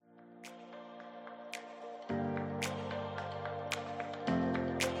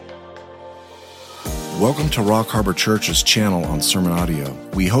Welcome to Rock Harbor Church's channel on Sermon Audio.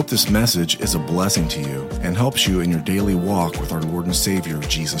 We hope this message is a blessing to you and helps you in your daily walk with our Lord and Savior,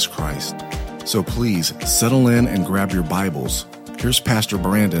 Jesus Christ. So please settle in and grab your Bibles. Here's Pastor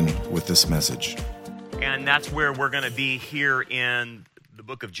Brandon with this message. And that's where we're going to be here in the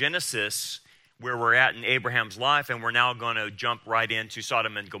book of Genesis, where we're at in Abraham's life, and we're now going to jump right into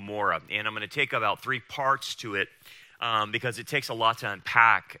Sodom and Gomorrah. And I'm going to take about 3 parts to it. Because it takes a lot to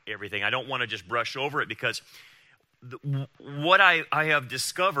unpack everything. I don't want to just brush over it because what I have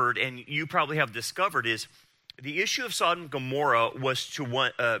discovered, and you probably have discovered, is the issue of Sodom and Gomorrah was to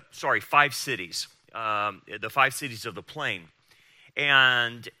 5 cities, the 5 cities of the plain.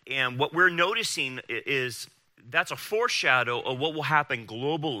 And what we're noticing is that's a foreshadow of what will happen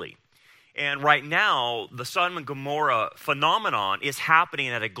globally. And right now, the Sodom and Gomorrah phenomenon is happening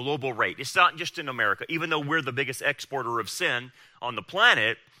at a global rate. It's not just in America. Even though we're the biggest exporter of sin on the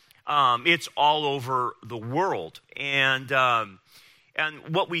planet, it's all over the world. And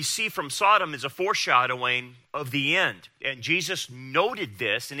what we see from Sodom is a foreshadowing of the end. And Jesus noted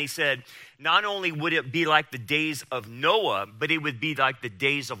this, and he said, not only would it be like the days of Noah, but it would be like the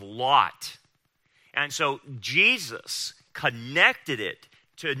days of Lot. And so Jesus connected it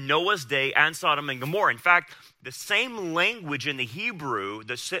to Noah's day and Sodom and Gomorrah. In fact, the same language in the Hebrew,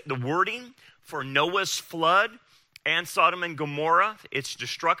 the wording for Noah's flood and Sodom and Gomorrah, its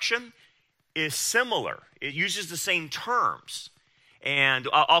destruction, is similar. It uses the same terms. And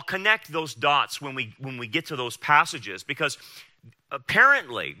I'll connect those dots when we get to those passages, because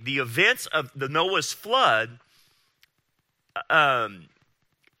apparently the events of the Noah's flood,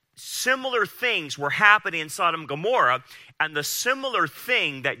 similar things were happening in Sodom and Gomorrah, and the similar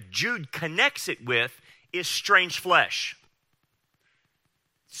thing that Jude connects it with is strange flesh.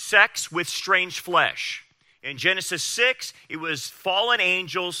 Sex with strange flesh. In Genesis 6, it was fallen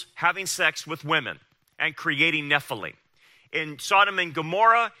angels having sex with women and creating Nephilim. In Sodom and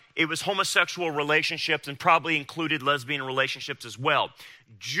Gomorrah, it was homosexual relationships and probably included lesbian relationships as well.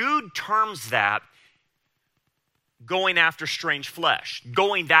 Jude terms that going after strange flesh,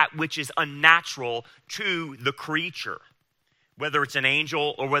 going that which is unnatural to the creature, whether it's an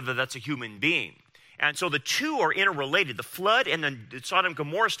angel or whether that's a human being. And so the two are interrelated. The flood and the Sodom and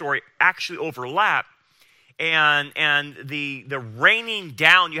Gomorrah story actually overlap. And the raining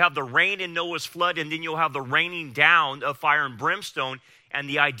down, you have the rain in Noah's flood, and then you'll have the raining down of fire and brimstone, and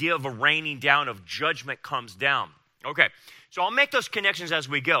the idea of a raining down of judgment comes down. Okay, so I'll make those connections as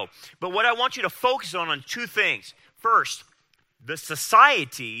we go. But what I want you to focus on 2 things. First, the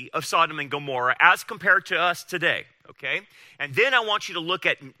society of Sodom and Gomorrah as compared to us today, okay? And then I want you to look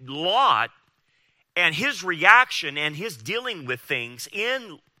at Lot and his reaction and his dealing with things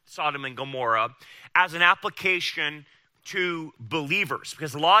in Sodom and Gomorrah as an application to believers,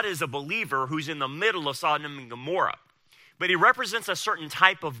 because Lot is a believer who's in the middle of Sodom and Gomorrah. But he represents a certain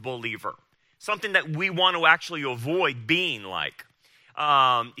type of believer, something that we want to actually avoid being like.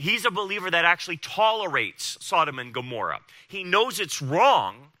 He's a believer that actually tolerates Sodom and Gomorrah. He knows it's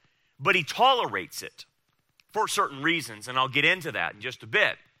wrong, but he tolerates it for certain reasons, and I'll get into that in just a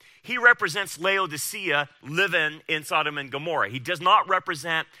bit. He represents Laodicea living in Sodom and Gomorrah. He does not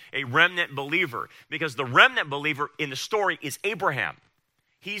represent a remnant believer, because the remnant believer in the story is Abraham.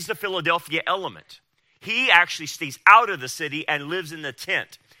 He's the Philadelphia element. He actually stays out of the city and lives in the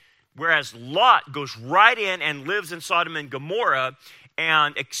tent, whereas Lot goes right in and lives in Sodom and Gomorrah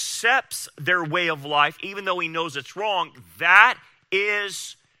and accepts their way of life, even though he knows it's wrong. That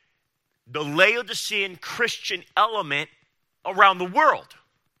is the Laodicean Christian element around the world,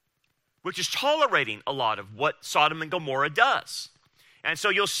 which is tolerating a lot of what Sodom and Gomorrah does. And so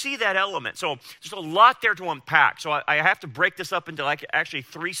you'll see that element. So there's a lot there to unpack. So I have to break this up into actually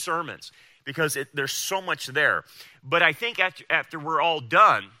 3 sermons, because there's so much there. But I think after we're all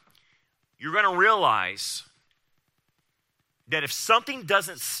done, you're going to realize that if something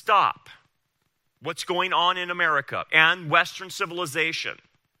doesn't stop what's going on in America and Western civilization,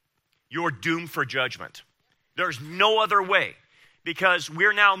 you're doomed for judgment. There's no other way, because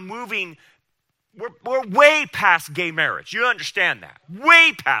we're now moving, we're way past gay marriage. You understand that?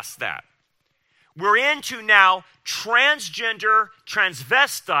 Way past that. We're into now transgender,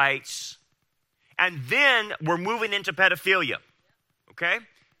 transvestites, and then we're moving into pedophilia, okay?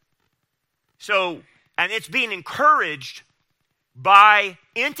 So, and it's being encouraged by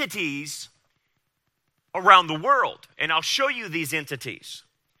entities around the world. And I'll show you these entities.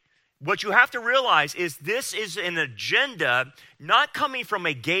 What you have to realize is this is an agenda not coming from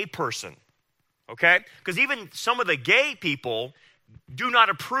a gay person, okay? Because even some of the gay people do not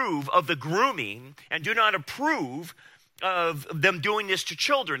approve of the grooming and do not approve of them doing this to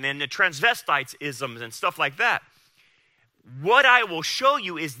children and the transvestitism and stuff like that. What I will show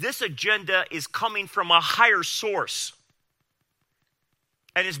you is this agenda is coming from a higher source.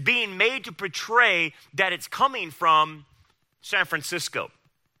 And is being made to portray that it's coming from San Francisco.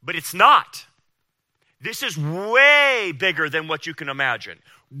 But it's not. This is way bigger than what you can imagine.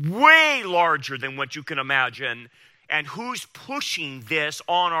 Way larger than what you can imagine. And who's pushing this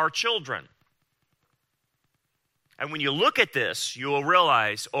on our children? And when you look at this, you will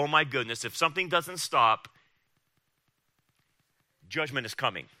realize, oh my goodness, if something doesn't stop, judgment is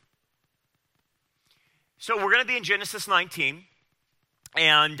coming. So we're going to be in Genesis 19.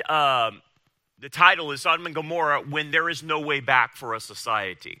 And the title is Sodom and Gomorrah, When There Is No Way Back for a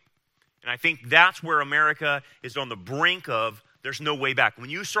Society. And I think that's where America is on the brink of there's no way back. When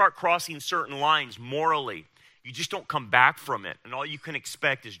you start crossing certain lines morally, you just don't come back from it. And all you can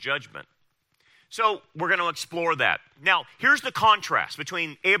expect is judgment. So we're going to explore that. Now, here's the contrast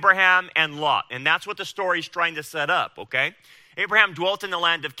between Abraham and Lot. And that's what the story is trying to set up, okay? Abraham dwelt in the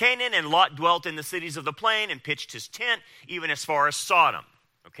land of Canaan, and Lot dwelt in the cities of the plain and pitched his tent even as far as Sodom,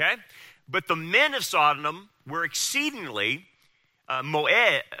 okay? But the men of Sodom were exceedingly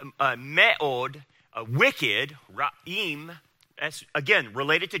me'od, wicked, ra'im, as, again,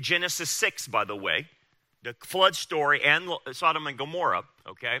 related to Genesis 6, by the way, the flood story and Sodom and Gomorrah,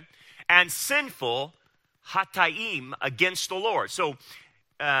 okay? And sinful, hataim, against the Lord. So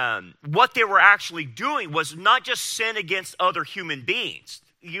what they were actually doing was not just sin against other human beings,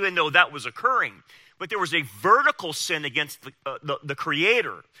 even though that was occurring, but there was a vertical sin against the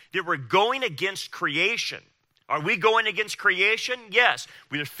Creator. They were going against creation. Are we going against creation? Yes.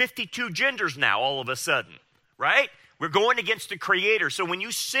 We're 52 genders now all of a sudden, right? We're going against the Creator. So when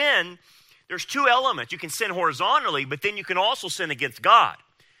you sin, there's two elements. You can sin horizontally, but then you can also sin against God.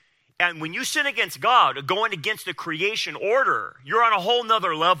 And when you sin against God, going against the creation order, you're on a whole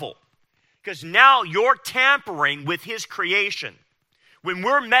nother level. Because now you're tampering with His creation. When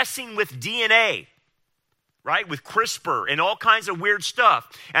we're messing with DNA, right, with CRISPR and all kinds of weird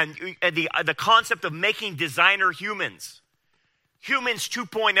stuff, and the concept of making designer humans, humans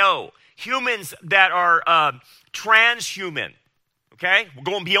 2.0, humans that are transhuman, okay? We're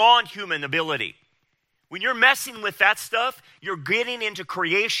going beyond human ability. When you're messing with that stuff, you're getting into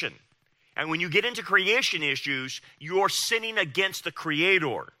creation. And when you get into creation issues, you're sinning against the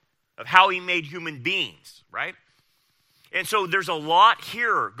Creator of how He made human beings, right? And so there's a lot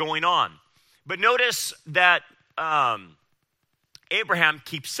here going on. But notice that Abraham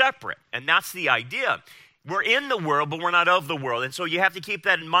keeps separate, and that's the idea. We're in the world, but we're not of the world. And so you have to keep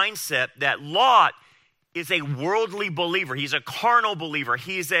that in mindset that Lot is a worldly believer. He's a carnal believer.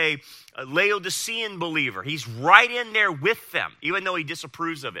 He's a Laodicean believer. He's right in there with them, even though he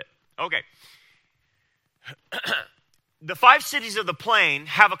disapproves of it. Okay. The 5 cities of the plain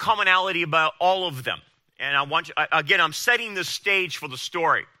have a commonality about all of them. And I want you, again, I'm setting the stage for the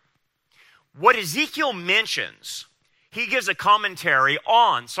story. What Ezekiel mentions, he gives a commentary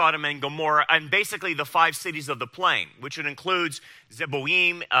on Sodom and Gomorrah and basically the 5 cities of the plain, which includes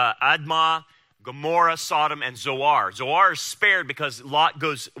Zeboim, Admah, Gomorrah, Sodom, and Zoar. Zoar is spared because Lot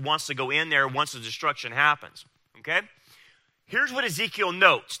wants to go in there once the destruction happens. Okay? Here's what Ezekiel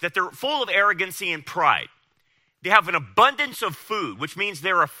notes, that they're full of arrogancy and pride. They have an abundance of food, which means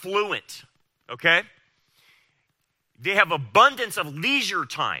they're affluent. Okay? They have abundance of leisure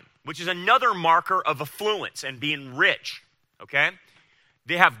time, which is another marker of affluence and being rich. Okay?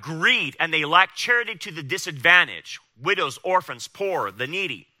 They have greed and they lack charity to the disadvantaged, widows, orphans, poor, the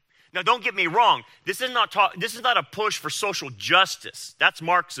needy. Now, don't get me wrong. This is not a push for social justice. That's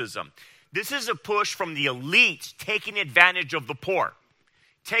Marxism. This is a push from the elites taking advantage of the poor,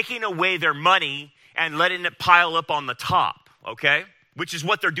 taking away their money and letting it pile up on the top, okay? Which is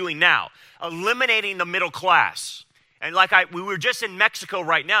what they're doing now, eliminating the middle class. And we were just in Mexico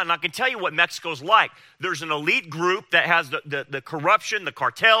right now, and I can tell you what Mexico's like. There's an elite group that has the corruption, the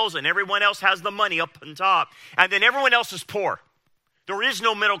cartels, and everyone else has the money up on top, and then everyone else is poor. There is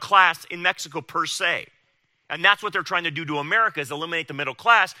no middle class in Mexico per se. And that's what they're trying to do to America, is eliminate the middle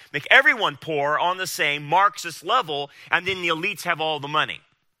class, make everyone poor on the same Marxist level, and then the elites have all the money,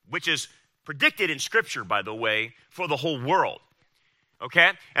 which is predicted in Scripture, by the way, for the whole world.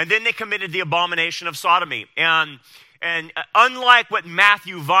 Okay? And then they committed the abomination of sodomy. And unlike what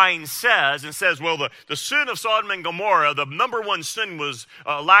Matthew Vine says, and says, well, the sin of Sodom and Gomorrah, the number one sin was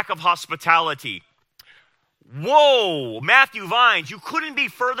lack of hospitality. Whoa, Matthew Vines, you couldn't be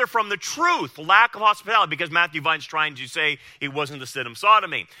further from the truth. Lack of hospitality, because Matthew Vines trying to say it wasn't the sin of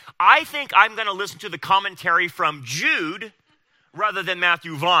sodomy. I think I'm going to listen to the commentary from Jude, rather than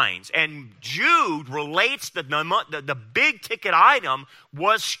Matthew Vines. And Jude relates that the big ticket item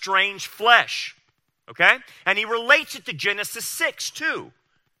was strange flesh. Okay? And he relates it to Genesis 6 too.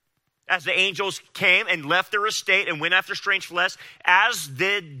 As the angels came and left their estate and went after strange flesh, as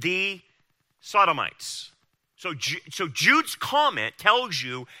did the Sodomites. So Jude's comment tells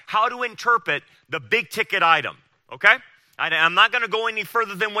you how to interpret the big ticket item. Okay? I'm not going to go any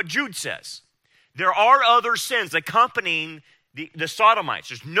further than what Jude says. There are other sins accompanying the Sodomites.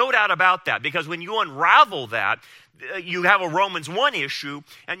 There's no doubt about that, because when you unravel that, you have a Romans 1 issue,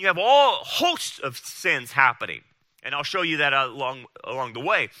 and you have all hosts of sins happening. And I'll show you that along the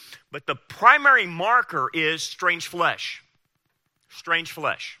way. But the primary marker is strange flesh. Strange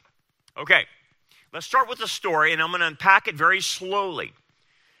flesh. Okay, let's start with the story, and I'm going to unpack it very slowly.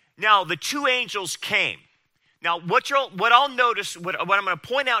 Now, the two angels came. Now, what I'll notice, what I'm going to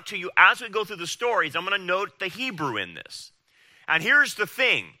point out to you as we go through the stories, I'm going to note the Hebrew in this. And here's the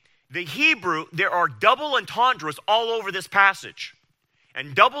thing. The Hebrew, there are double entendres all over this passage.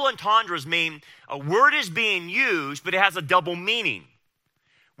 And double entendres mean a word is being used, but it has a double meaning.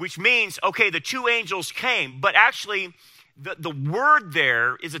 Which means, okay, the two angels came, but actually the word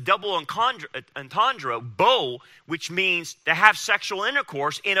there is a double entendre, bo, which means to have sexual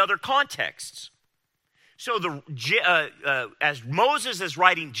intercourse in other contexts. So as Moses is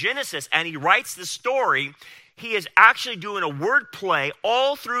writing Genesis and he writes the story, he is actually doing a word play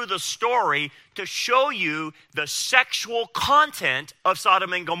all through the story to show you the sexual content of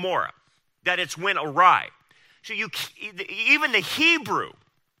Sodom and Gomorrah, that it's went awry. So even the Hebrew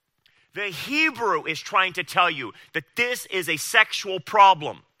is trying to tell you that this is a sexual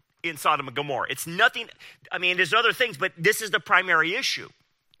problem in Sodom and Gomorrah. It's nothing, there's other things, but this is the primary issue,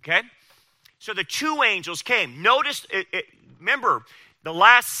 okay? So the two angels came. Notice, remember, the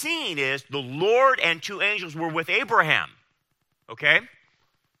last scene is the Lord and two angels were with Abraham, okay?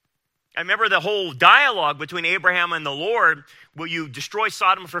 I remember the whole dialogue between Abraham and the Lord. Will you destroy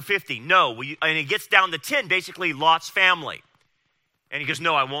Sodom for 50? No. And it gets down to 10, basically Lot's family. And he goes,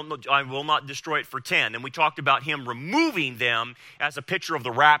 no, I will not destroy it for 10. And we talked about him removing them as a picture of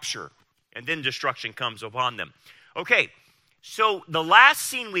the rapture. And then destruction comes upon them. Okay, so the last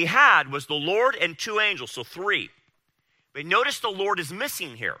scene we had was the Lord and two angels, so 3. But notice the Lord is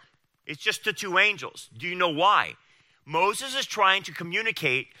missing here. It's just the two angels. Do you know why? Moses is trying to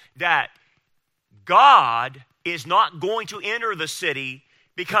communicate that God is not going to enter the city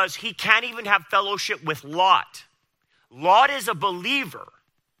because he can't even have fellowship with Lot. Lot is a believer.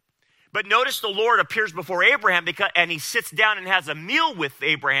 But notice the Lord appears before Abraham and he sits down and has a meal with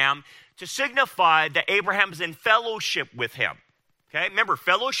Abraham to signify that Abraham is in fellowship with him. Okay? Remember,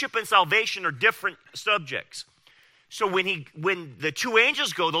 fellowship and salvation are different subjects. So when the two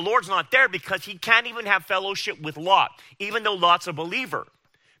angels go, the Lord's not there because he can't even have fellowship with Lot, even though Lot's a believer.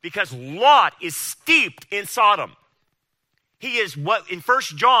 Because Lot is steeped in Sodom. He is what, in 1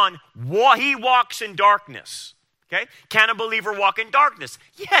 John, he walks in darkness. Okay? Can a believer walk in darkness?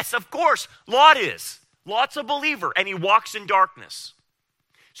 Yes, of course, Lot is. Lot's a believer, and he walks in darkness.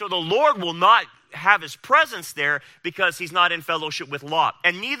 So the Lord will not have his presence there because he's not in fellowship with Lot.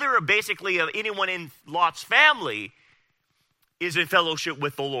 And neither basically of anyone in Lot's family is in fellowship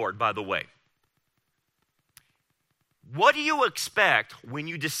with the Lord, by the way. What do you expect when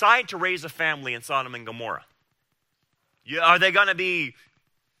you decide to raise a family in Sodom and Gomorrah? Are they going to be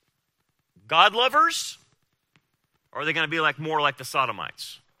God lovers? Or are they going to be more like the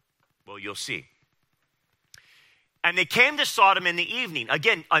Sodomites? Well, you'll see. And they came to Sodom in the evening.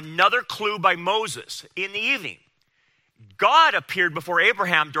 Again, another clue by Moses. In the evening, God appeared before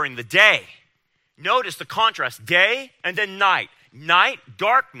Abraham during the day. Notice the contrast, day and then night. Night,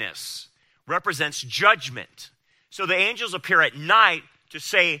 darkness, represents judgment. So the angels appear at night to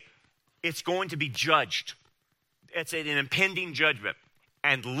say it's going to be judged. It's an impending judgment.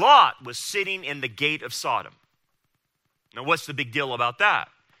 And Lot was sitting in the gate of Sodom. Now, what's the big deal about that?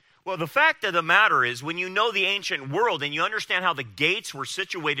 Well, the fact of the matter is, when you know the ancient world and you understand how the gates were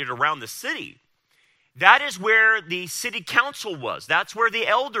situated around the city, that is where the city council was. That's where the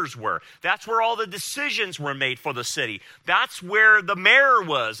elders were. That's where all the decisions were made for the city. That's where the mayor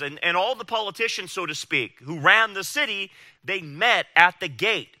was and all the politicians, so to speak, who ran the city, they met at the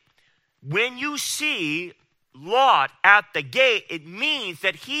gate. When you see Lot at the gate, it means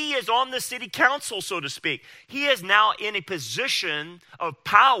that he is on the city council, so to speak. He is now in a position of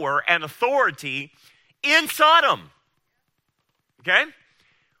power and authority in Sodom. Okay?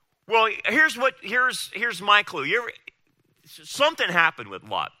 Well, here's my clue. Something happened with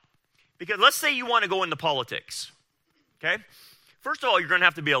Lot. Because let's say you want to go into politics. Okay? First of all, you're going to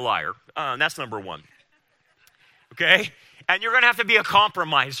have to be a liar. That's number one. Okay? And you're going to have to be a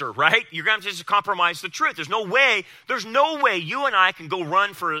compromiser, right? You're going to have to just compromise the truth. There's no way you and I can go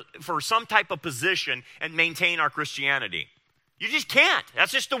run for some type of position and maintain our Christianity. You just can't.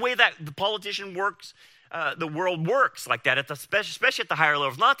 That's just the way that the politician works, the world works like that, especially at the higher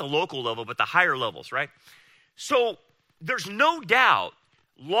levels, not the local level, but the higher levels, right? So there's no doubt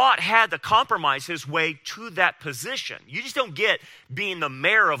Lot had to compromise his way to that position. You just don't get being the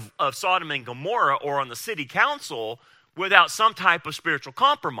mayor of Sodom and Gomorrah or on the city council without some type of spiritual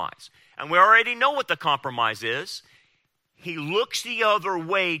compromise. And we already know what the compromise is. He looks the other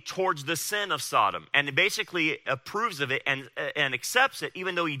way towards the sin of Sodom and basically approves of it and accepts it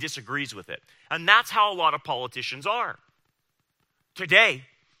even though he disagrees with it. And that's how a lot of politicians are. Today,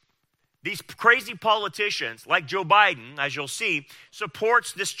 these crazy politicians like Joe Biden, as you'll see,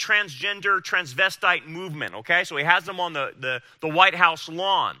 supports this transgender, transvestite movement, okay? So he has them on the White House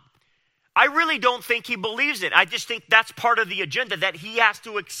lawn. I really don't think he believes it. I just think that's part of the agenda that he has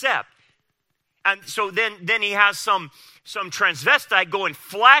to accept. And so then he has some transvestite go and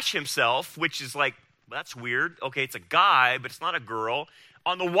flash himself, which is like, that's weird. Okay, it's a guy, but it's not a girl,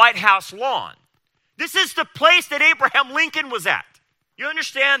 on the White House lawn. This is the place that Abraham Lincoln was at. You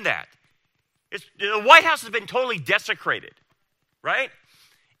understand that? The White House has been totally desecrated, right?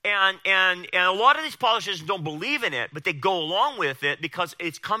 And a lot of these politicians don't believe in it, but they go along with it because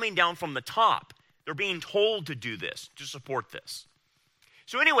it's coming down from the top. They're being told to do this, to support this.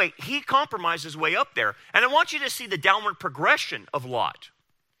 So anyway, he compromised his way up there. And I want you to see the downward progression of Lot.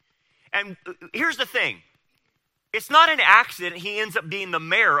 And here's the thing. It's not an accident he ends up being the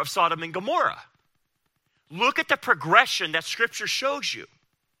mayor of Sodom and Gomorrah. Look at the progression that Scripture shows you.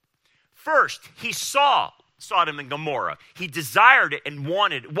 First, he saw Sodom and Gomorrah. He desired it and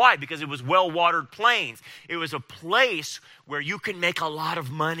wanted it. Why? Because it was well-watered plains. It was a place where you can make a lot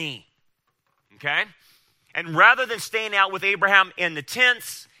of money. Okay? And rather than staying out with Abraham in the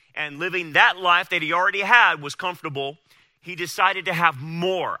tents and living that life that he already had was comfortable, he decided to have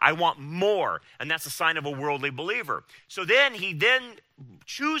more. I want more. And that's a sign of a worldly believer. So then he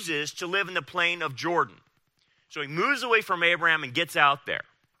chooses to live in the plain of Jordan. So he moves away from Abraham and gets out there.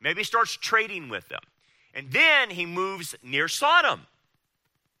 Maybe starts trading with them. And then he moves near Sodom.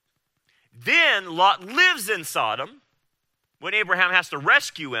 Then Lot lives in Sodom when Abraham has to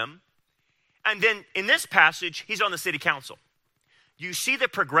rescue him. And then in this passage, he's on the city council. You see the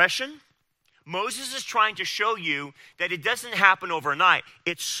progression? Moses is trying to show you that it doesn't happen overnight.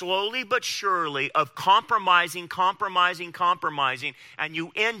 It's slowly but surely of compromising, and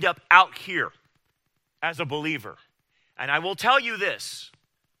you end up out here as a believer. And I will tell you this.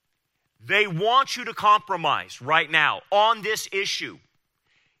 They want you to compromise right now on this issue.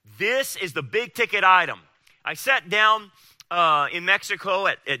 This is the big ticket item. I sat down in Mexico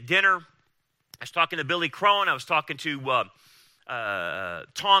at dinner. I was talking to Billy Crone. I was talking to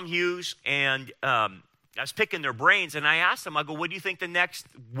Tom Hughes. And I was picking their brains. And I asked them, I go, what do you think the next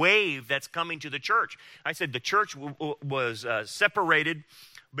wave that's coming to the church? I said the church was separated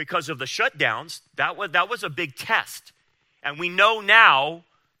because of the shutdowns. That was a big test. And we know now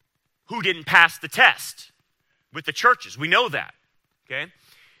who didn't pass the test with the churches. We know that, okay?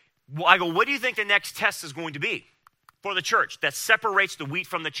 Well, I go, what do you think the next test is going to be for the church that separates the wheat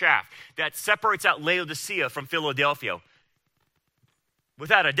from the chaff, that separates out Laodicea from Philadelphia?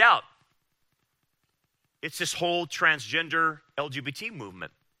 Without a doubt, it's this whole transgender LGBT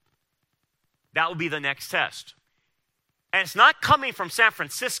movement. That will be the next test. And it's not coming from San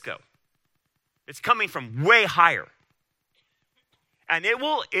Francisco. It's coming from way higher. And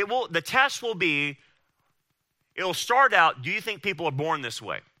the test will be, it'll start out, do you think people are born this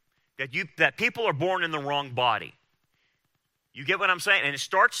way? That people are born in the wrong body. You get what I'm saying? And it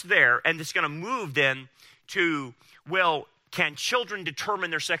starts there, and it's going to move then to, well, can children determine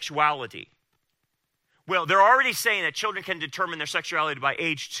their sexuality? Well, they're already saying that children can determine their sexuality by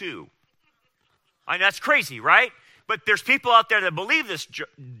age 2. I mean, that's crazy, right? But there's people out there that believe this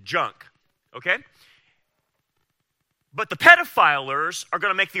junk, okay? But the pedophilers are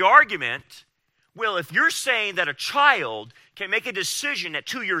going to make the argument, well, if you're saying that a child can make a decision at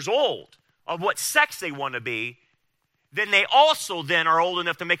 2 years old of what sex they want to be, then they also then are old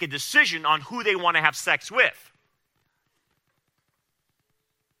enough to make a decision on who they want to have sex with.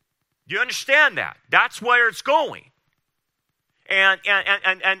 Do you understand that? That's where it's going. And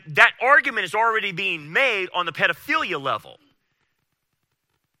that argument is already being made on the pedophilia level.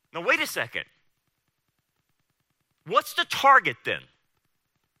 Now, wait a second. What's the target then?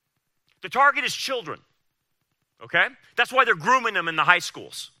 The target is children, okay? That's why they're grooming them in the high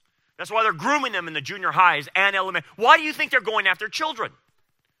schools. That's why they're grooming them in the junior highs and elementary. Why do you think they're going after children?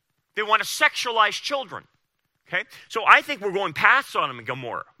 They want to sexualize children. Okay? So I think we're going past Sodom and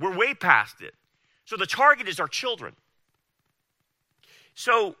Gomorrah. We're way past it. So the target is our children.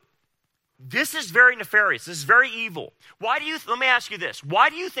 So this is very nefarious. This is very evil. Let me ask you this. Why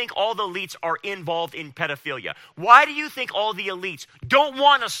do you think all the elites are involved in pedophilia? Why do you think all the elites don't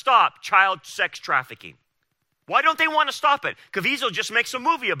want to stop child sex trafficking? Why don't they want to stop it? Caviezel just makes a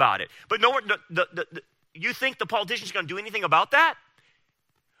movie about it. But you think the politicians are going to do anything about that?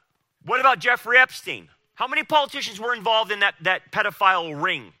 What about Jeffrey Epstein? How many politicians were involved in that pedophile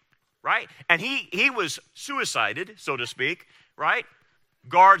ring, right? And he was suicided, so to speak, right?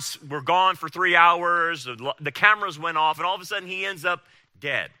 Guards were gone for 3 hours, the cameras went off, and all of a sudden he ends up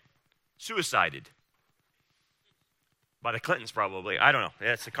dead, suicided. By the Clintons, probably. I don't know.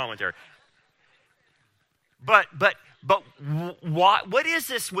 That's a commentary. But what is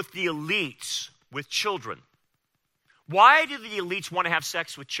this with the elites, with children? Why do the elites want to have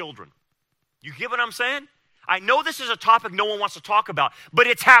sex with children? You get what I'm saying? I know this is a topic no one wants to talk about, but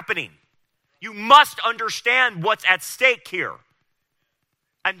it's happening. You must understand what's at stake here.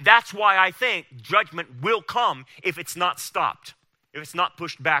 And that's why I think judgment will come if it's not stopped, if it's not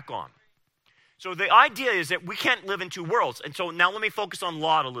pushed back on. So the idea is that we can't live in two worlds. And so now let me focus on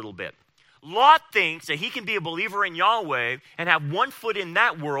Lot a little bit. Lot thinks that he can be a believer in Yahweh and have 1 foot in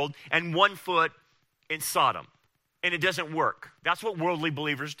that world and 1 foot in Sodom. And it doesn't work. That's what worldly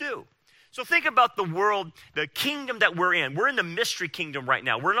believers do. So think about the world, the kingdom that we're in. We're in the mystery kingdom right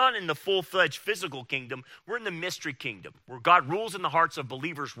now. We're not in the full-fledged physical kingdom. We're in the mystery kingdom where God rules in the hearts of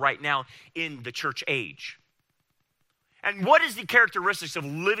believers right now in the church age. And what is the characteristics of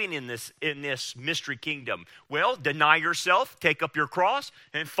living in this mystery kingdom? Well, deny yourself, take up your cross,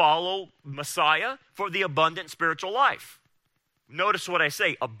 and follow Messiah for the abundant spiritual life. Notice what I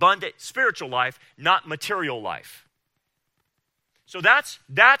say, abundant spiritual life, not material life. So that's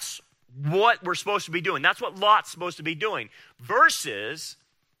what we're supposed to be doing. That's what Lot's supposed to be doing versus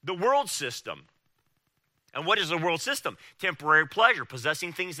the world system. And what is the world system? Temporary pleasure,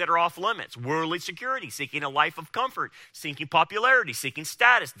 possessing things that are off limits, worldly security, seeking a life of comfort, seeking popularity, seeking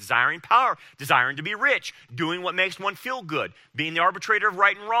status, desiring power, desiring to be rich, doing what makes one feel good, being the arbitrator of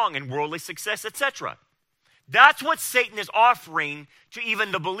right and wrong and worldly success, etc. That's what Satan is offering to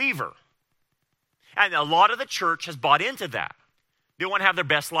even the believer. And a lot of the church has bought into that. They want to have their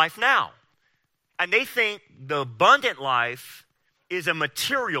best life now. And they think the abundant life is a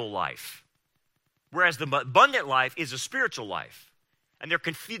material life, whereas the abundant life is a spiritual life. And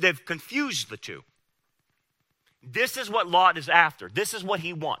they've confused the two. This is what Lot is after. This is what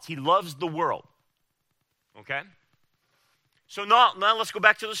he wants. He loves the world. Okay? So now let's go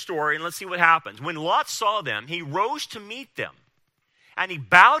back to the story and let's see what happens. When Lot saw them, he rose to meet them. And he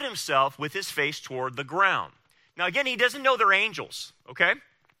bowed himself with his face toward the ground. Now again, he doesn't know they're angels, okay?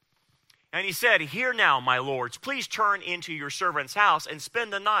 And he said, "Hear now, my lords, please turn into your servant's house and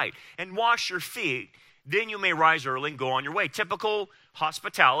spend the night and wash your feet. Then you may rise early and go on your way." Typical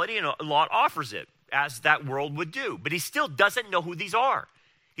hospitality, and Lot offers it, as that world would do. But he still doesn't know who these are.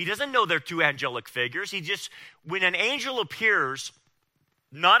 He doesn't know they're two angelic figures. When an angel appears,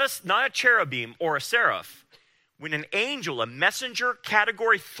 not a cherubim or a seraph, when an angel, a messenger,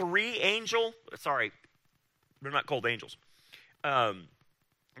 category 3 angel, they're not called angels.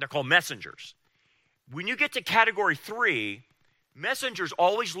 They're called messengers. When you get to category 3, messengers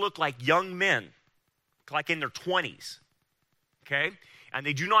always look like young men, like in their 20s, okay? And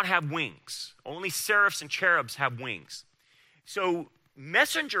they do not have wings. Only seraphs and cherubs have wings. So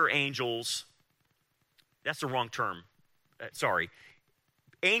messenger angels, that's the wrong term.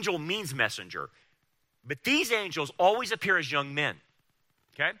 Angel means messenger. But these angels always appear as young men,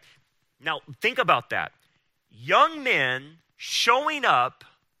 okay? Now, think about that. Young men showing up,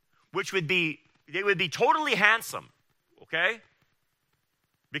 they would be totally handsome, okay?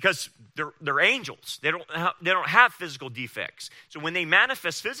 Because they're angels. They don't have physical defects. So when they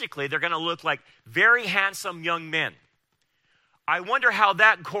manifest physically, they're going to look like very handsome young men. I wonder how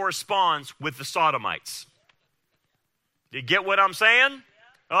that corresponds with the Sodomites. You get what I'm saying?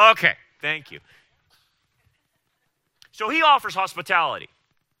 Okay, thank you. So he offers hospitality.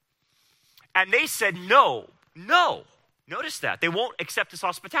 And they said no. Notice that. They won't accept his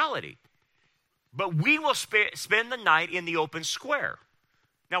hospitality. But we will spend the night in the open square.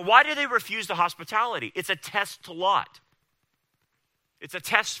 Now, why do they refuse the hospitality? It's a test to Lot. It's a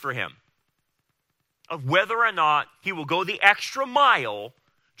test for him of whether or not he will go the extra mile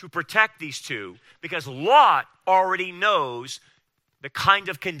to protect these two, because Lot already knows the kind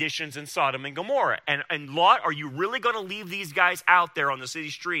of conditions in Sodom and Gomorrah. And Lot, are you really going to leave these guys out there on the city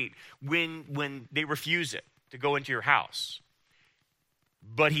street when they refuse it to go into your house?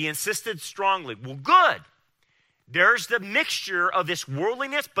 But he insisted strongly. Well, good. there's the mixture of this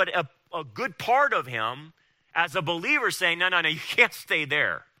worldliness, but a good part of him as a believer saying, no, you can't stay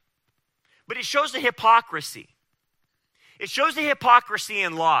there. But it shows the hypocrisy. It shows the hypocrisy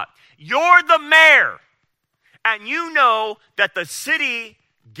in Lot. You're the mayor, and you know that the city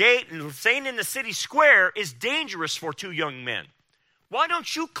gate, staying in the city square, is dangerous for two young men. Why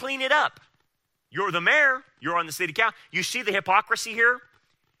don't you clean it up? You're the mayor. You're on the city council. You see the hypocrisy here?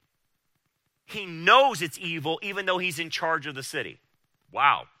 He knows it's evil, even though he's in charge of the city.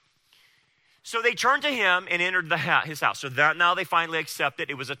 Wow. So they turned to him and entered his house. So that now they finally accepted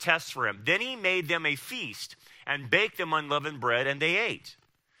it was a test for him. Then he made them a feast and baked them unleavened bread, and they ate.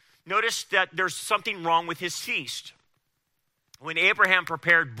 Notice that there's something wrong with his feast. When Abraham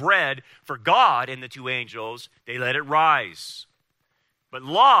prepared bread for God and the two angels, they let it rise. But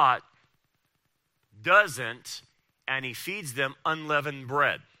Lot doesn't, and he feeds them unleavened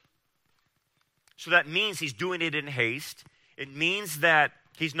bread. So that means he's doing it in haste. It means that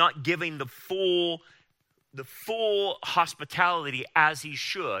he's not giving the full hospitality as he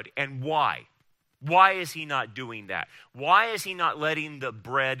should. And why? Why is he not doing that? Why is he not letting the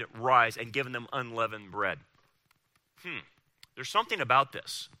bread rise and giving them unleavened bread? There's something about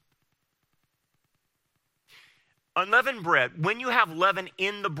this. Unleavened bread, when you have leaven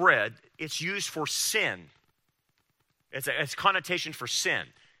in the bread, it's used for sin. It's a connotation for sin.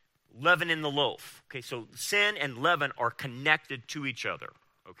 Leaven in the loaf. Okay, so sin and leaven are connected to each other.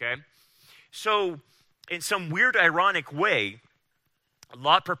 Okay? So, in some weird, ironic way,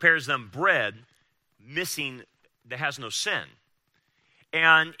 Lot prepares them bread missing that has no sin.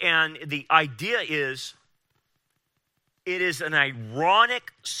 And the idea is, it is an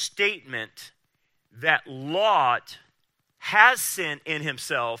ironic statement that Lot has sin in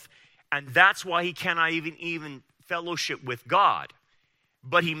himself, and that's why he cannot even fellowship with God.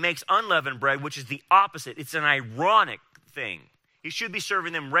 But he makes unleavened bread, which is the opposite. It's an ironic thing. He should be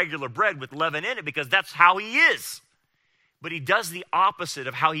serving them regular bread with leaven in it because that's how he is. But he does the opposite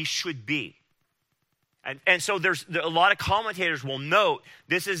of how he should be. And so there's a lot of commentators will note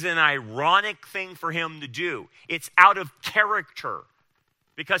this is an ironic thing for him to do. It's out of character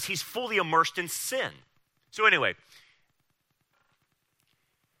because he's fully immersed in sin. So anyway,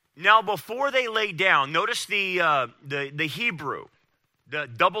 now before they lay down, notice the Hebrew, the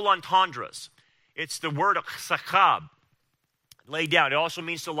double entendres. It's the word sachab, lay down. It also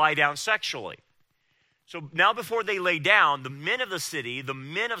means to lie down sexually. So now before they lay down, the men of the city, the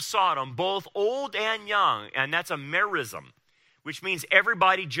men of Sodom, both old and young, and that's a merism, which means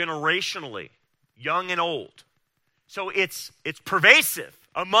everybody generationally, young and old. So it's pervasive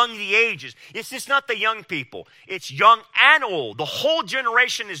among the ages. It's just not the young people. It's young and old. The whole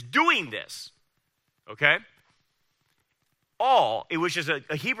generation is doing this. Okay? All, which is a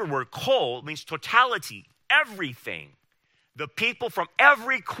Hebrew word, kol, means totality, everything. The people from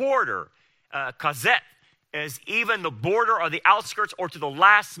every quarter, kazet, as even the border or the outskirts or to the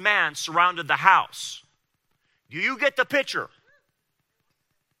last man surrounded the house. Do you get the picture?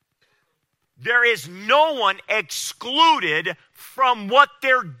 There is no one excluded from what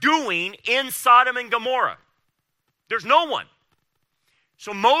they're doing in Sodom and Gomorrah. There's no one.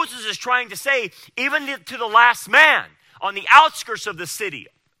 So Moses is trying to say, even to the last man on the outskirts of the city,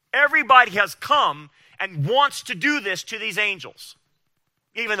 everybody has come and wants to do this to these angels,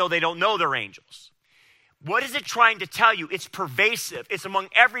 even though they don't know they're angels. What is it trying to tell you? It's pervasive. It's among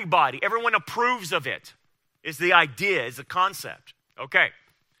everybody. Everyone approves of it, is the idea, is the concept. Okay.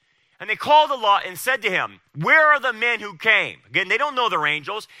 And they called Lot and said to him, where are the men who came? Again, they don't know they're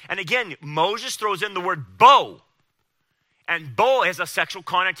angels. And again, Moses throws in the word bo. And bo has a sexual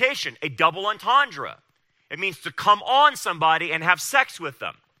connotation, a double entendre. It means to come on somebody and have sex with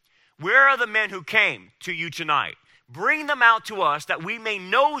them. Where are the men who came to you tonight? Bring them out to us that we may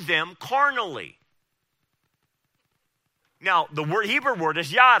know them carnally. Now, the Hebrew word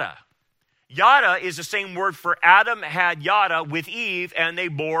is yada. Yada is the same word for Adam had yada with Eve and they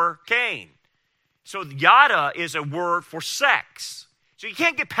bore Cain. So yada is a word for sex. So you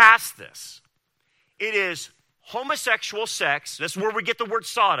can't get past this. It is homosexual sex. That's where we get the word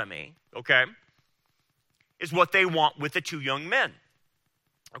sodomy, okay? Is what they want with the two young men,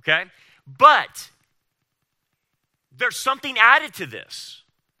 okay? But there's something added to this.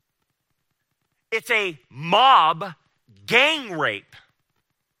 It's a mob gang rape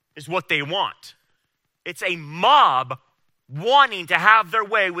is what they want. It's a mob wanting to have their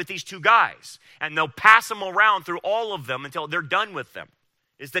way with these two guys. And they'll pass them around through all of them until they're done with them,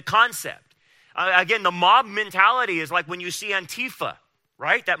 is the concept. Again, the mob mentality is like when you see Antifa,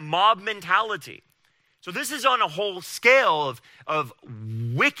 right? That mob mentality. So this is on a whole scale of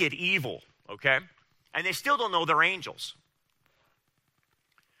wicked evil, okay? And they still don't know they're angels.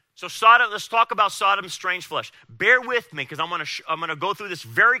 So Sodom, let's talk about Sodom's strange flesh. Bear with me because I'm going to go through this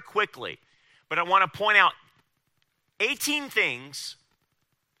very quickly. But I want to point out 18 things,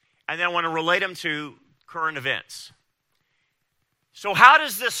 and then I want to relate them to current events. So how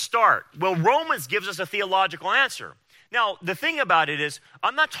does this start? Well, Romans gives us a theological answer. Now, the thing about it is,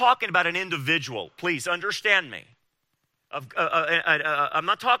 I'm not talking about an individual. Please understand me. I'm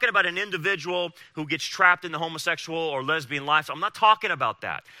not talking about an individual who gets trapped in the homosexual or lesbian lifestyle. I'm not talking about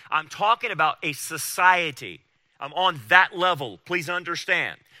that. I'm talking about a society. I'm on that level. Please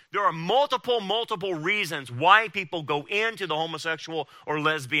understand. There are multiple reasons why people go into the homosexual or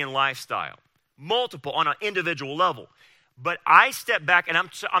lesbian lifestyle. Multiple on an individual level. But I step back and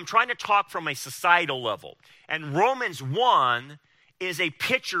I'm trying to talk from a societal level. And Romans 1 is a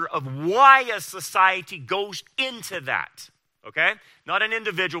picture of why a society goes into that, okay? Not an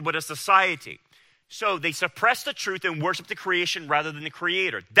individual, but a society. So they suppress the truth and worship the creation rather than the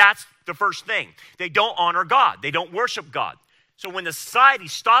creator. That's the first thing. They don't honor God. They don't worship God. So when the society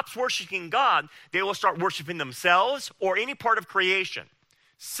stops worshiping God, they will start worshiping themselves or any part of creation.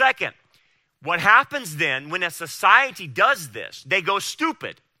 Second, what happens then when a society does this? They go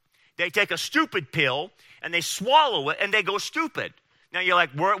stupid. They take a stupid pill and they swallow it and they go stupid. Now you're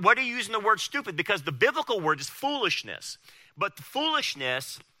like, what are you using the word stupid? Because the biblical word is foolishness. But the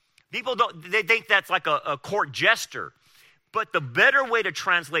foolishness, people they think that's like a court jester. But the better way to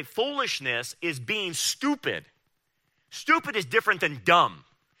translate foolishness is being stupid. Stupid is different than dumb.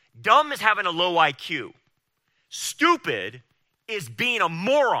 Dumb is having a low IQ. Stupid is being a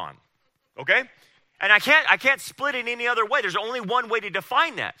moron. Okay? And I can't split it any other way. There's only one way to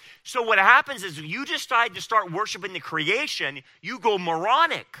define that. So what happens is you decide to start worshiping the creation, you go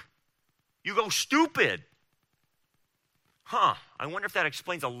moronic. You go stupid. I wonder if that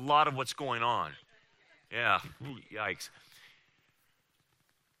explains a lot of what's going on. Yeah, yikes.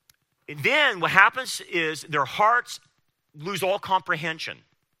 And then what happens is their hearts lose all comprehension.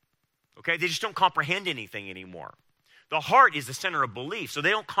 Okay? They just don't comprehend anything anymore. The heart is the center of belief, so they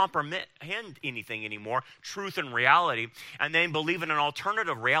don't comprehend anything anymore, truth and reality, and they believe in an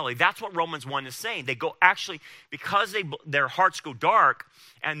alternative reality. That's what Romans 1 is saying. They go actually, because their hearts go dark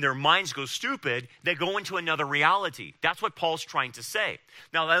and their minds go stupid, they go into another reality. That's what Paul's trying to say.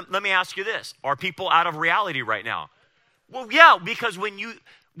 Now, let me ask you this. Are people out of reality right now? Well, yeah, because when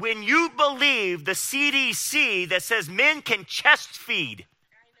you believe the CDC that says men can chest feed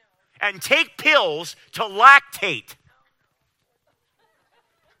and take pills to lactate,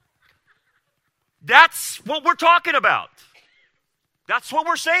 that's what we're talking about. That's what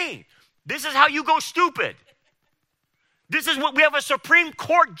we're saying. This is how you go stupid. This is what we have a Supreme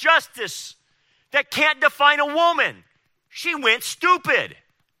Court justice that can't define a woman. She went stupid.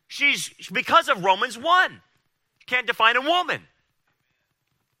 She's because of Romans 1. Can't define a woman.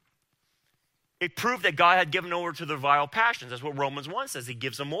 It proved that God had given over to the vile passions. That's what Romans 1 says. He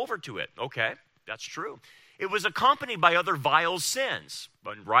gives them over to it. Okay, that's true. It was accompanied by other vile sins,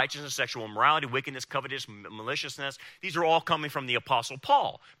 unrighteousness, sexual immorality, wickedness, covetousness, maliciousness. These are all coming from the Apostle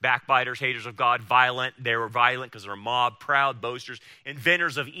Paul. Backbiters, haters of God, violent. They were violent because they're a mob, proud, boasters,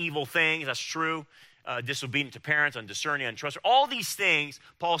 inventors of evil things. That's true. Disobedient to parents, undiscerning, untrustworthy. All these things,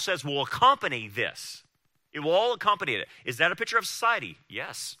 Paul says, will accompany this. It will all accompany it. Is that a picture of society?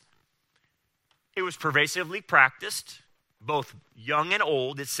 Yes. It was pervasively practiced, both young and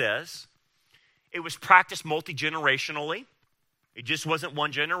old, it says. It was practiced multi-generationally. It just wasn't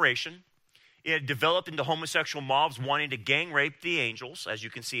one generation. It had developed into homosexual mobs wanting to gang rape the angels, as you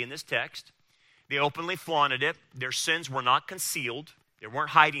can see in this text. They openly flaunted it. Their sins were not concealed. They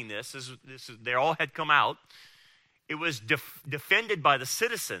weren't hiding this. They all had come out. It was defended by the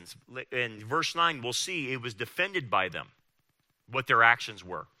citizens. In verse 9, we'll see it was defended by them, what their actions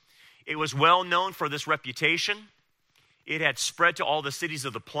were. It was well known for this reputation. It had spread to all the cities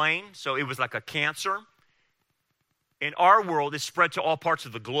of the plain, so it was like a cancer. In our world, it spread to all parts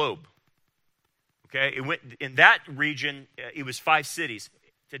of the globe. Okay, it went in that region. It was 5 cities.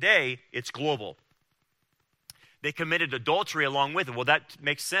 Today, it's global. They committed adultery along with it. Well, that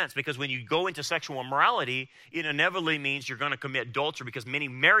makes sense because when you go into sexual immorality, it inevitably means you're going to commit adultery because many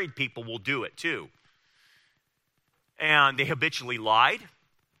married people will do it too. And they habitually lied.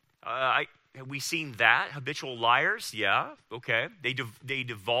 Have we seen that? Habitual liars? Yeah, okay. They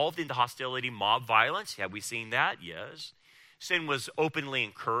devolved into hostility, mob violence. Have we seen that? Yes. Sin was openly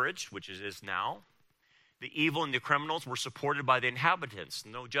encouraged, which it is now. The evil and the criminals were supported by the inhabitants.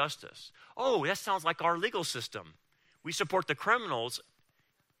 No justice. Oh, that sounds like our legal system. We support the criminals,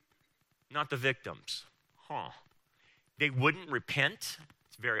 not the victims. They wouldn't repent.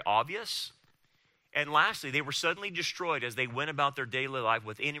 It's very obvious. And lastly, they were suddenly destroyed as they went about their daily life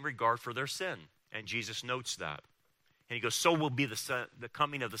with any regard for their sin. And Jesus notes that. And he goes, so will be the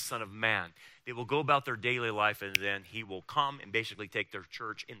coming of the Son of Man. They will go about their daily life, and then he will come and basically take their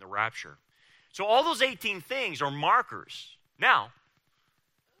church in the rapture. So all those 18 things are markers. Now,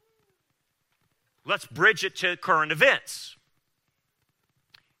 let's bridge it to current events.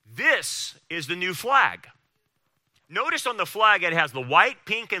 This is the new flag. Notice on the flag it has the white,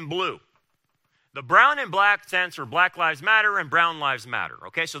 pink, and blue. The brown and black stands for Black Lives Matter and Brown Lives Matter.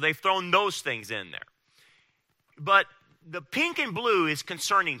 Okay, so they've thrown those things in there. But the pink and blue is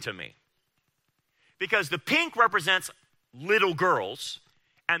concerning to me because the pink represents little girls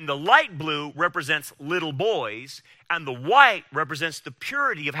and the light blue represents little boys and the white represents the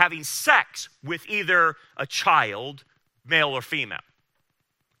purity of having sex with either a child, male or female.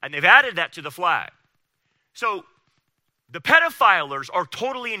 And they've added that to the flag. So the pedophilers are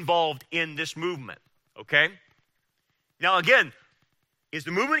totally involved in this movement, okay? Now again, is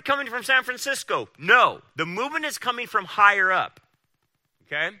the movement coming from San Francisco? No. The movement is coming from higher up,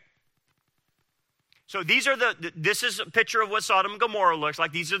 okay? So these are this is a picture of what Sodom and Gomorrah looks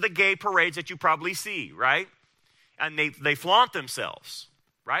like. These are the gay parades that you probably see, right? And they flaunt themselves,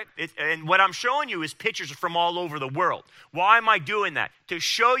 right? And what I'm showing you is pictures from all over the world. Why am I doing that? To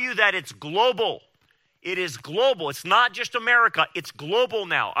show you that it's global. It is global. It's not just America. It's global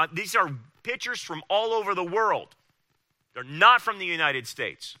now. These are pictures from all over the world. They're not from the United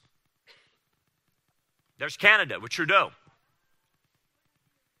States. There's Canada with Trudeau.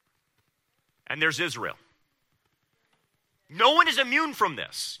 And there's Israel. No one is immune from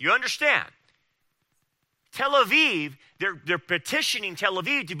this. You understand? Tel Aviv, they're petitioning Tel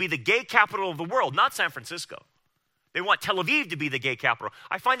Aviv to be the gay capital of the world, not San Francisco. They want Tel Aviv to be the gay capital.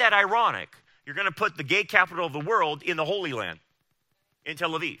 I find that ironic. You're going to put the gay capital of the world in the Holy Land, in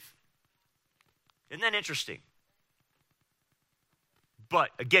Tel Aviv. Isn't that interesting?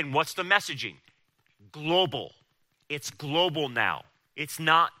 But again, what's the messaging? Global. It's global now. It's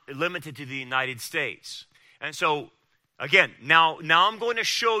not limited to the United States. And so, again, now I'm going to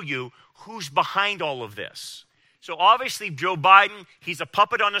show you who's behind all of this. So obviously, Joe Biden, he's a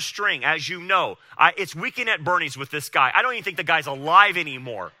puppet on a string, as you know. It's Weekend at Bernie's with this guy. I don't even think the guy's alive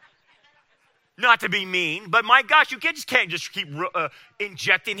anymore. Not to be mean, but my gosh, you just can't just keep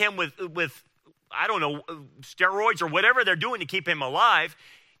injecting him with I don't know, steroids or whatever they're doing to keep him alive,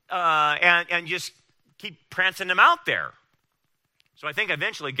 and just keep prancing him out there. So I think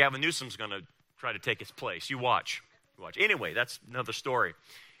eventually Gavin Newsom's going to try to take his place. You watch. Anyway, that's another story.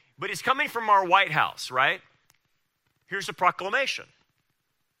 But it's coming from our White House, right? Here's a proclamation.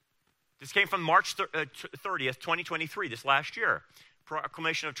 This came from March 30th, 2023, this last year.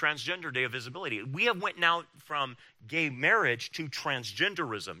 Proclamation of Transgender Day of Visibility. We have went now from gay marriage to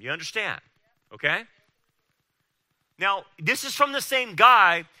transgenderism. You understand? Okay? Now, this is from the same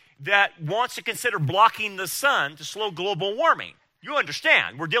guy that wants to consider blocking the sun to slow global warming. You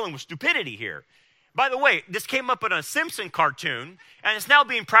understand? We're dealing with stupidity here. By the way, this came up in a Simpson cartoon, and it's now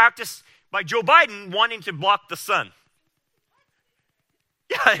being practiced by Joe Biden wanting to block the sun.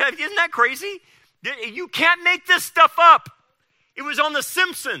 Yeah, isn't that crazy? You can't make this stuff up. It was on The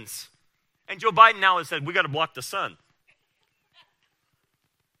Simpsons. And Joe Biden now has said, we got to block the sun.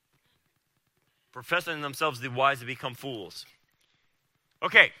 Professing themselves the wise to become fools.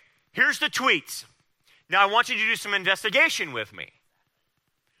 Okay, here's the tweets. Now I want you to do some investigation with me.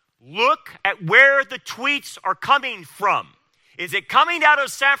 Look at where the tweets are coming from. Is it coming out of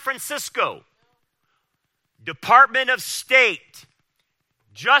San Francisco? Department of State,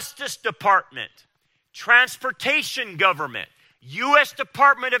 Justice Department, Transportation Government, U.S.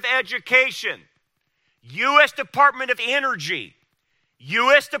 Department of Education, U.S. Department of Energy,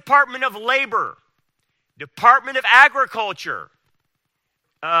 U.S. Department of Labor, Department of Agriculture.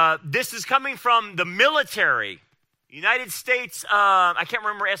 This is coming from the military, United States, I can't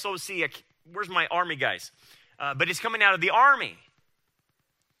remember SOC. Where's my Army guys? But it's coming out of the Army.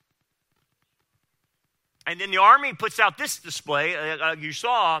 And then the Army puts out this display. You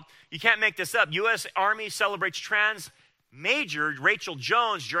saw, you can't make this up. U.S. Army celebrates trans Major Rachel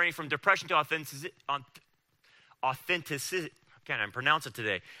Jones' journey from depression to authenticity. Can't even pronounce it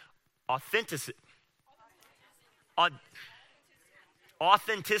today.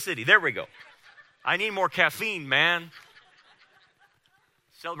 Authenticity. There we go. I need more caffeine, man.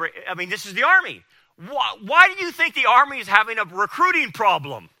 Celebrate. I mean, this is the Army. Why do you think the Army is having a recruiting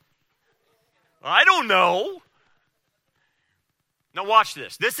problem? I don't know. Now watch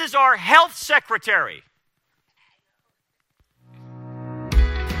this. This is our health secretary.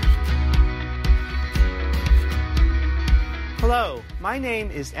 Hello, my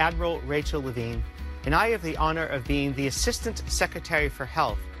name is Admiral Rachel Levine, and I have the honor of being the Assistant Secretary for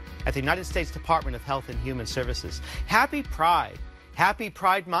Health at the United States Department of Health and Human Services. Happy Pride. Happy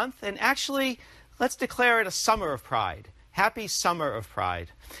Pride Month, and actually, let's declare it a summer of pride. Happy Summer of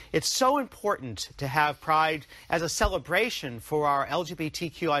Pride. It's so important to have Pride as a celebration for our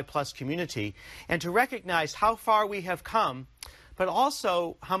LGBTQI+ community and to recognize how far we have come, but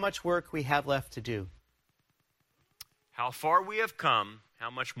also how much work we have left to do. How far we have come, how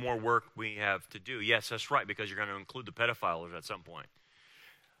much more work we have to do. Yes, that's right, because you're going to include the pedophiles at some point.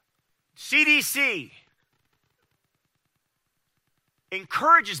 CDC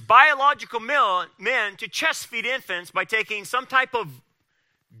encourages biological men to chest feed infants by taking some type of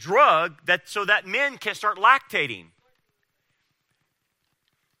drug so that men can start lactating.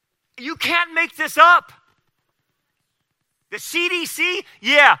 You can't make this up. The CDC,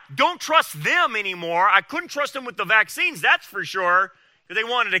 don't trust them anymore. I couldn't trust them with the vaccines, that's for sure. They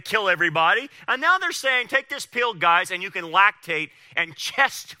wanted to kill everybody. And now they're saying, take this pill, guys, and you can lactate and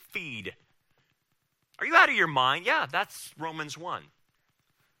chest feed. Are you out of your mind? Yeah, that's Romans 1.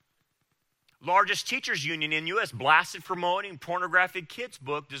 Largest teachers union in U.S. blasted promoting pornographic kids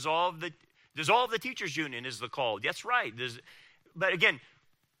book. Dissolve the teachers union is the call. That's right. But again,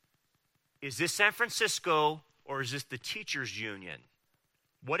 is this San Francisco or is this the teachers union?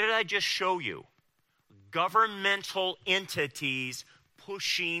 What did I just show you? Governmental entities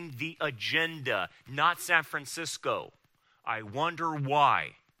pushing the agenda, not San Francisco. I wonder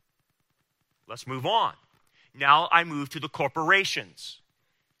why. Let's move on. Now I move to the corporations.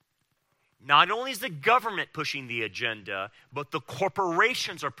 Not only is the government pushing the agenda, but the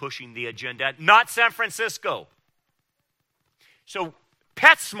corporations are pushing the agenda, not San Francisco. So,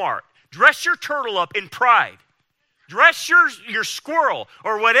 PetSmart, dress your turtle up in pride. Dress your squirrel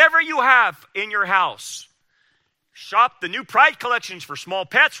or whatever you have in your house. Shop the new Pride collections for small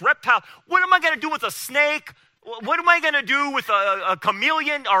pets, reptile. What am I going to do with a snake? What am I going to do with a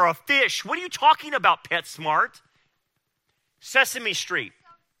chameleon or a fish? What are you talking about, PetSmart? Sesame Street.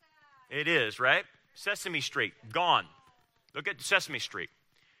 It is, right? Sesame Street, gone. Look at Sesame Street.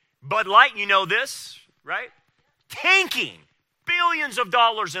 Bud Light, you know this, right? Tanking. Billions of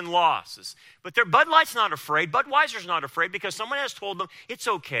dollars in losses. But Bud Light's not afraid. Budweiser's not afraid because someone has told them, it's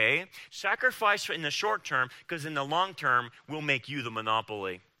okay. Sacrifice in the short term because in the long term, we'll make you the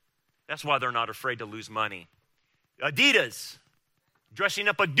monopoly. That's why they're not afraid to lose money. Adidas, dressing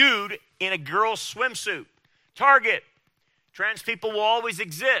up a dude in a girl's swimsuit. Target, trans people will always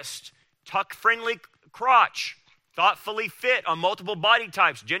exist. Tuck-friendly crotch, thoughtfully fit on multiple body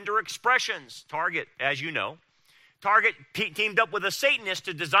types, gender expressions. Target, as you know. Target teamed up with a Satanist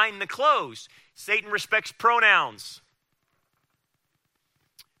to design the clothes. Satan respects pronouns.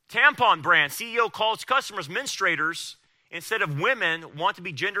 Tampon brand, CEO calls customers menstruators instead of women, want to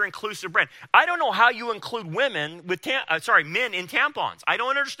be gender-inclusive brand. I don't know how you include women with men in tampons. I don't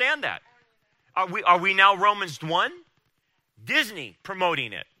understand that. Are we now Romans 1? Disney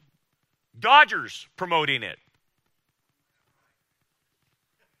promoting it. Dodgers promoting it.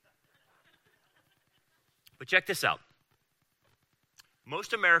 But check this out.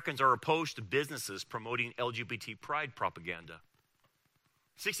 Most Americans are opposed to businesses promoting LGBT pride propaganda.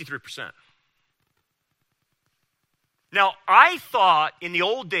 63%. Now, I thought in the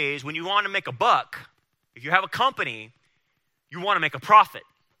old days when you want to make a buck, if you have a company, you want to make a profit.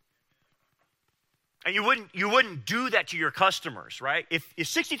 And you wouldn't do that to your customers, right? If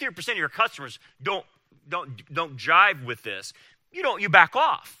 63% of your customers don't jive with this, you back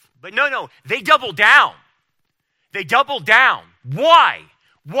off. But no, they double down. They double down. Why?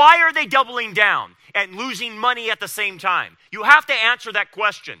 Why are they doubling down and losing money at the same time? You have to answer that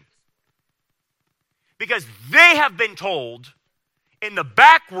question. Because they have been told in the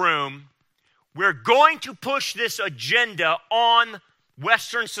back room, we're going to push this agenda on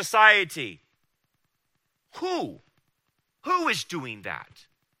Western society. Who? Who is doing that?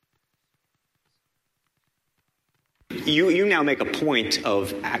 You now make a point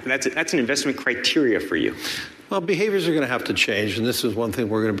of that's an investment criteria for you. Well, behaviors are going to have to change, and this is one thing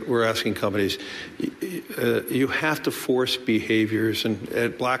we're asking companies. You have to force behaviors, and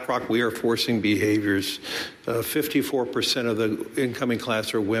at BlackRock we are forcing behaviors. 54% of the incoming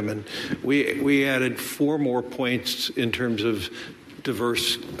class are women. We added 4 more points in terms of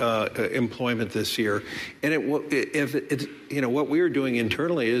diverse employment this year, and what we are doing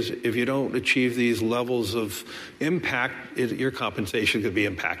internally is if you don't achieve these levels of impact, your compensation could be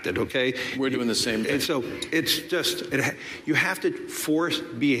impacted. Okay, we're doing the same thing. And so it's just you have to force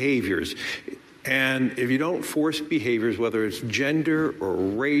behaviors, and if you don't force behaviors, whether it's gender or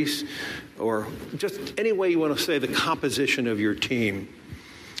race or just any way you want to say the composition of your team,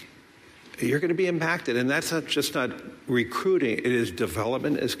 you're going to be impacted. And that's not recruiting. It is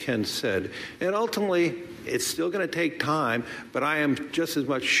development, as Ken said. And ultimately, it's still going to take time, but I am just as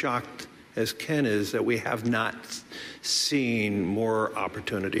much shocked as Ken is that we have not seen more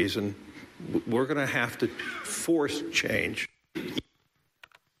opportunities. And we're going to have to force change. You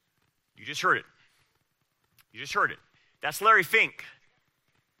just heard it. You just heard it. That's Larry Fink.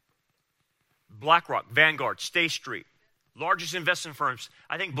 BlackRock, Vanguard, State Street, largest investment firms.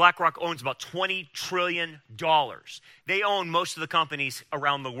 I think BlackRock owns about $20 trillion. They own most of the companies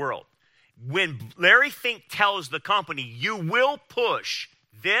around the world. When Larry Fink tells the company, you will push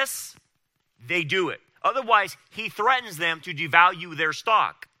this, they do it. Otherwise, he threatens them to devalue their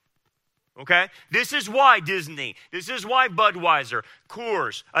stock. Okay? This is why Disney, this is why Budweiser,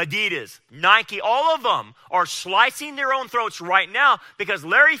 Coors, Adidas, Nike, all of them are slicing their own throats right now because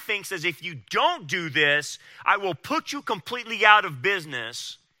Larry Fink says, if you don't do this, I will put you completely out of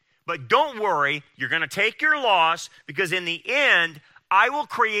business. But don't worry, you're going to take your loss because in the end, I will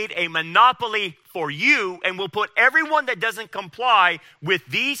create a monopoly for you and will put everyone that doesn't comply with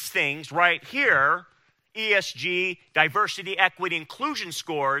these things right here, ESG, diversity, equity, inclusion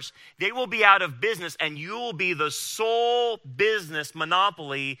scores, they will be out of business and you will be the sole business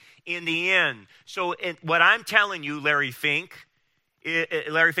monopoly in the end. So what I'm telling you, Larry Fink's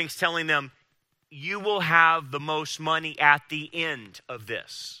telling them, you will have the most money at the end of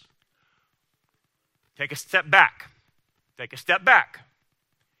this. Take a step back. Take a step back.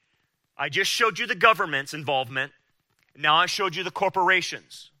 I just showed you the government's involvement. Now I showed you the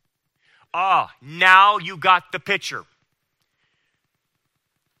corporations. Now you got the picture.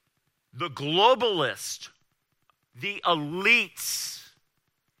 The globalists, the elites,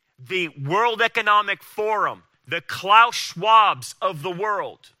 the World Economic Forum, the Klaus Schwabs of the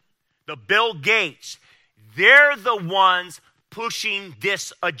world, the Bill Gates, they're the ones pushing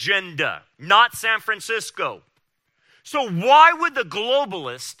this agenda, not San Francisco. So why would the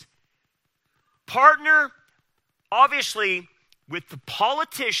globalist partner, obviously, with the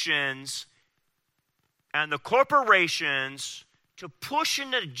politicians and the corporations to push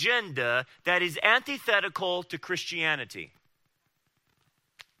an agenda that is antithetical to Christianity?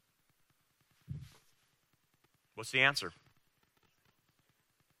 What's the answer?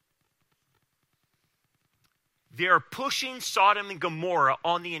 They are pushing Sodom and Gomorrah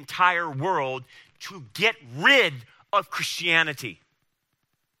on the entire world to get rid of Christianity.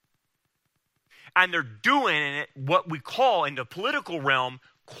 And they're doing it what we call in the political realm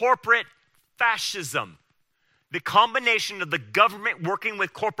corporate fascism. The combination of the government working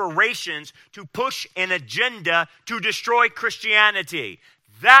with corporations to push an agenda to destroy Christianity.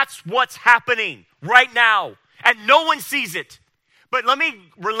 That's what's happening right now. And no one sees it. But let me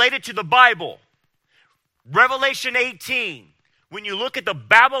relate it to the Bible. Revelation 18. When you look at the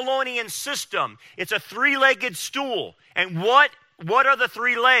Babylonian system, it's a three-legged stool. And what are the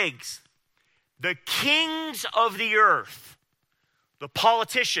three legs? The kings of the earth, the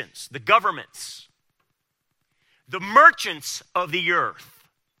politicians, the governments, the merchants of the earth,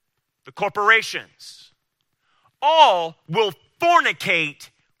 the corporations, all will fornicate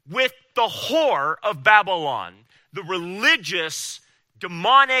with the whore of Babylon, the religious,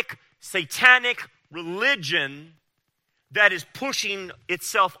 demonic, satanic religion that is pushing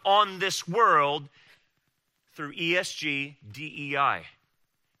itself on this world through ESG, DEI.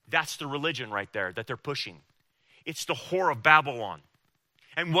 That's the religion right there that they're pushing. It's the whore of Babylon.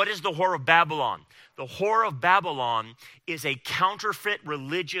 And what is the whore of Babylon? The whore of Babylon is a counterfeit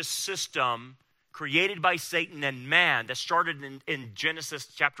religious system created by Satan and man that started in Genesis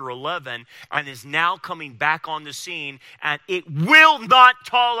chapter 11 and is now coming back on the scene. And it will not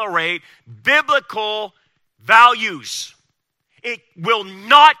tolerate biblical values. It will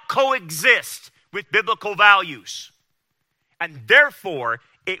not coexist with biblical values. And therefore,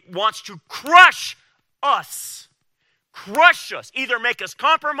 it wants to crush us. Crush us. Either make us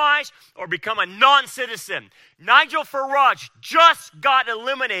compromise or become a non-citizen. Nigel Farage just got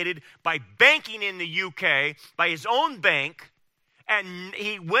eliminated by banking in the UK, by his own bank, and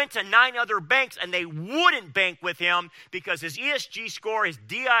he went to 9 other banks and they wouldn't bank with him because his ESG score, his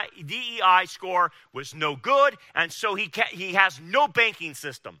DEI score was no good, and so he has no banking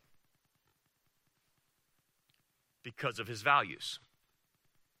system because of his values.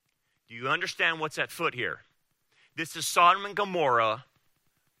 Do you understand what's at foot here? This is Sodom and Gomorrah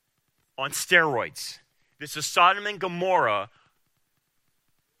on steroids. This is Sodom and Gomorrah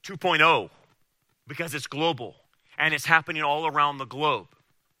 2.0 because it's global and it's happening all around the globe.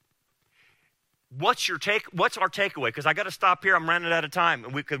 What's our takeaway? Because I got to stop here. I'm running out of time,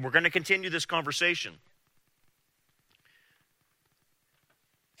 and we're going to continue this conversation.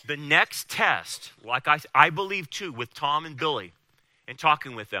 the next test, like I believe too, with Tom and Billy, and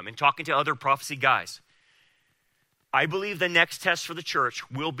talking with them, and talking to other prophecy guys, I believe the next test for the church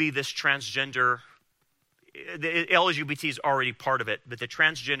will be this transgender, the LGBT is already part of it, but the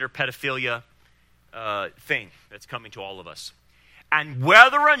transgender pedophilia thing that's coming to all of us. And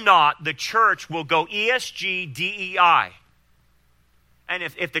whether or not the church will go ESG, DEI. And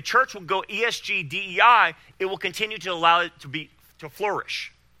if the church will go ESG, DEI, it will continue to allow it to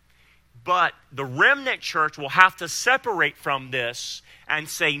flourish. But the remnant church will have to separate from this and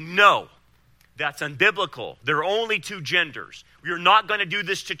say, no, that's unbiblical. There are only two genders. We're not going to do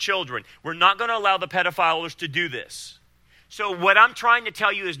this to children. We're not going to allow the pedophiles to do this. So what I'm trying to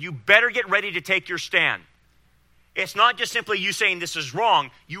tell you is you better get ready to take your stand. It's not just simply you saying this is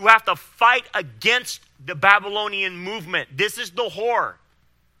wrong. You have to fight against the Babylonian movement. This is the whore.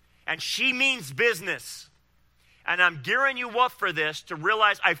 And she means business. And I'm gearing you up for this to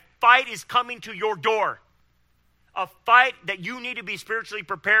realize a fight is coming to your door. A fight that you need to be spiritually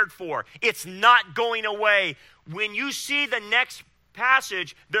prepared for. It's not going away. When you see the next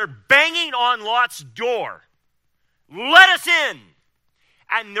passage, they're banging on Lot's door. Let us in.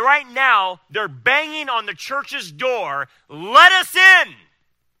 And right now, they're banging on the church's door. Let us in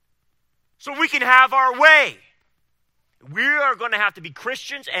so we can have our way. We are going to have to be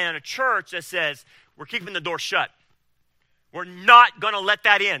Christians and a church that says, we're keeping the door shut. We're not going to let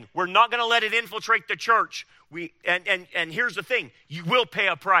that in. We're not going to let it infiltrate the church. And here's the thing. You will pay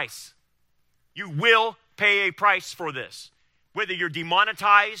a price. You will pay a price for this. Whether you're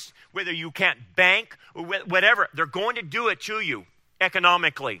demonetized, whether you can't bank, or whatever, they're going to do it to you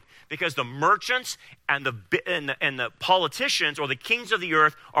economically, because the merchants and the politicians or the kings of the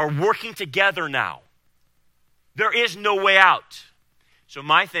earth are working together now. There is no way out. So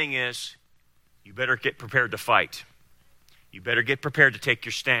my thing is, you better get prepared to fight. You better get prepared to take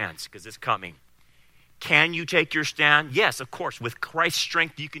your stands, because it's coming. Can you take your stand? Yes, of course. With Christ's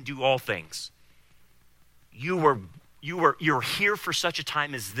strength, you can do all things. You're here for such a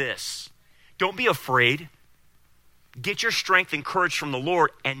time as this. Don't be afraid. Get your strength and courage from the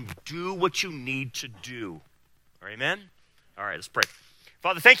Lord and do what you need to do. Amen? All right, let's pray.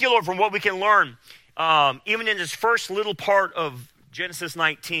 Father, thank you, Lord, for what we can learn, even in this first little part of Genesis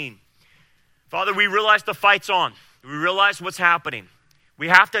 19. Father, we realize the fight's on. We realize what's happening. We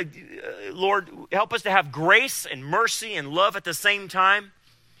have to, Lord, help us to have grace and mercy and love at the same time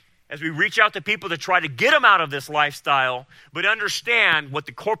as we reach out to people to try to get them out of this lifestyle, but understand what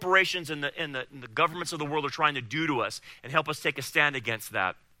the corporations and the governments of the world are trying to do to us, and help us take a stand against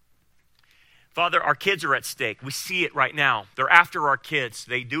that. Father, our kids are at stake. We see it right now. They're after our kids.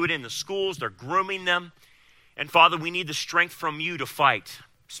 They do it in the schools. They're grooming them. And Father, we need the strength from you to fight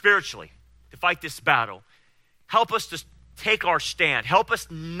spiritually, to fight this battle. Help us to take our stand. Help us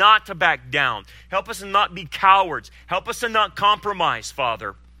not to back down. Help us to not be cowards. Help us to not compromise,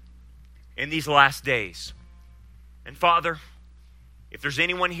 Father, in these last days. And Father, if there's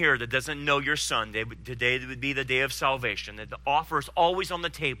anyone here that doesn't know your Son, today would be the day of salvation, that the offer is always on the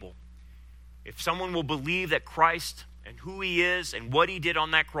table. If someone will believe that Christ and who he is and what he did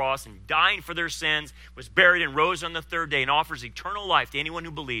on that cross and dying for their sins, was buried and rose on the third day and offers eternal life to anyone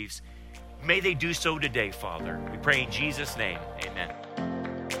who believes, may they do so today, Father. We pray in Jesus' name, amen.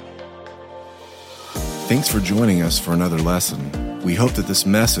 Thanks for joining us for another lesson. We hope that this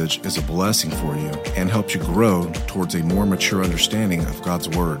message is a blessing for you and helps you grow towards a more mature understanding of God's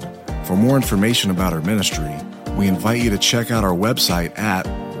Word. For more information about our ministry, we invite you to check out our website at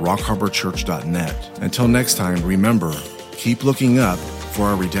rockharborchurch.net. Until next time, remember, keep looking up, for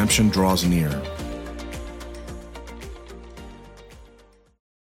our redemption draws near.